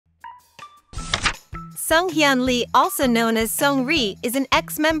Sung Lee, also known as Seungri, is an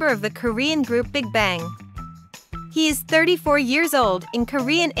ex-member of the Korean group Big Bang. He is 34 years old in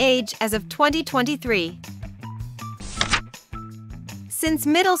Korean age as of 2023. Since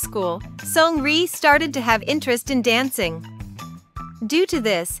middle school, Seungri started to have interest in dancing. Due to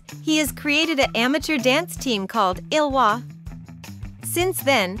this, he has created an amateur dance team called Ilwa. Since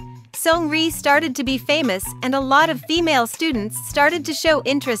then, Seungri started to be famous and a lot of female students started to show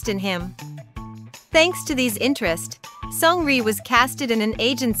interest in him. Thanks to these interests, Seungri was casted in an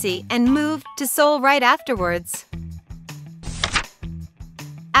agency and moved to Seoul right afterwards.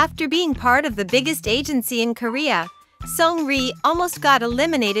 After being part of the biggest agency in Korea, Seungri almost got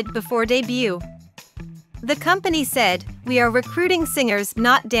eliminated before debut. The company said, "We are recruiting singers,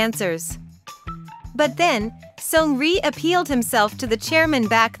 not dancers." But then, Seungri appealed himself to the chairman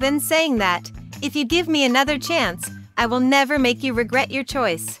back then, saying that, "If you give me another chance, I will never make you regret your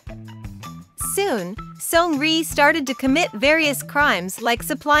choice." Soon, Seungri started to commit various crimes like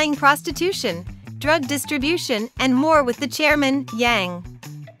supplying prostitution, drug distribution, and more with the chairman, Yang.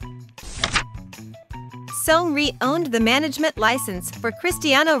 Seungri owned the management license for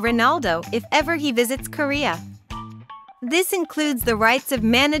Cristiano Ronaldo if ever he visits Korea. This includes the rights of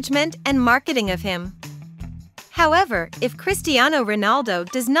management and marketing of him. However, if Cristiano Ronaldo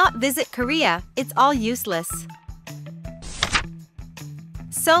does not visit Korea, it's all useless.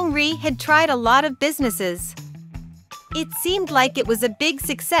 Seungri had tried a lot of businesses. It seemed like it was a big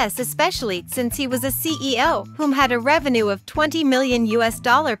success, especially since he was a CEO whom had a revenue of $20 million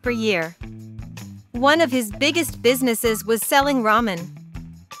per year. One of his biggest businesses was selling ramen.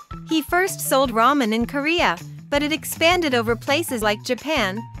 He first sold ramen in Korea, but it expanded over places like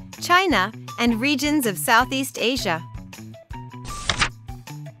Japan, China, and regions of Southeast Asia.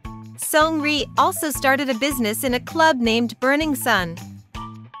 Seungri also started a business in a club named Burning Sun.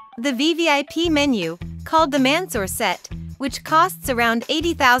 The VVIP menu, called the Mansoor set, which costs around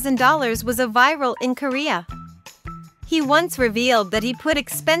 $80,000, was a viral in Korea. He once revealed that he put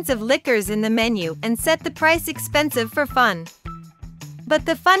expensive liquors in the menu and set the price expensive for fun. But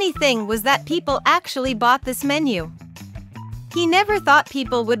the funny thing was that people actually bought this menu. He never thought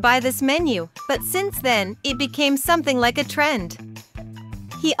people would buy this menu, but since then, it became something like a trend.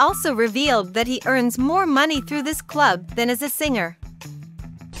 He also revealed that he earns more money through this club than as a singer.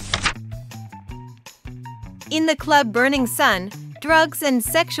 In the club Burning Sun, drugs and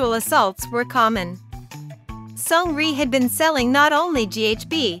sexual assaults were common. Seungri had been selling not only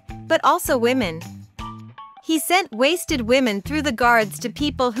GHB, but also women. He sent wasted women through the guards to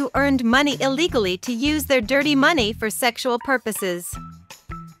people who earned money illegally to use their dirty money for sexual purposes.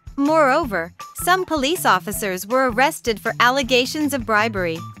 Moreover, some police officers were arrested for allegations of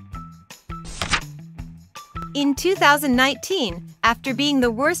bribery. In 2019, after being the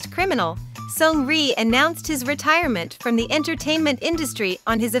worst criminal, Seungri announced his retirement from the entertainment industry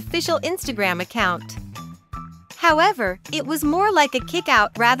on his official Instagram account. However, it was more like a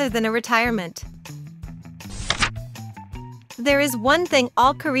kick-out rather than a retirement. There is one thing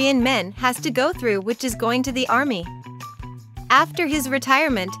all Korean men has to go through, which is going to the army. After his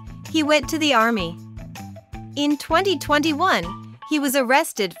retirement, he went to the army. In 2021, he was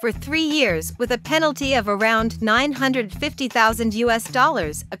arrested for 3 years with a penalty of around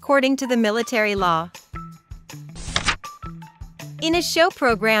 $950,000 according to the military law. In a show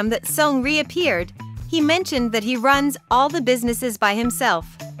program that Seungri appeared, he mentioned that he runs all the businesses by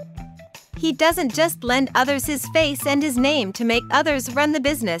himself. He doesn't just lend others his face and his name to make others run the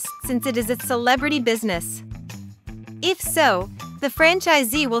business, since it is a celebrity business. If so, the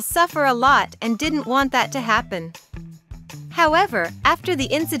franchisee will suffer a lot and didn't want that to happen. However, after the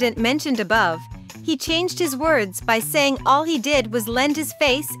incident mentioned above, he changed his words by saying all he did was lend his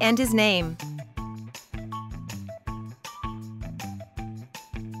face and his name.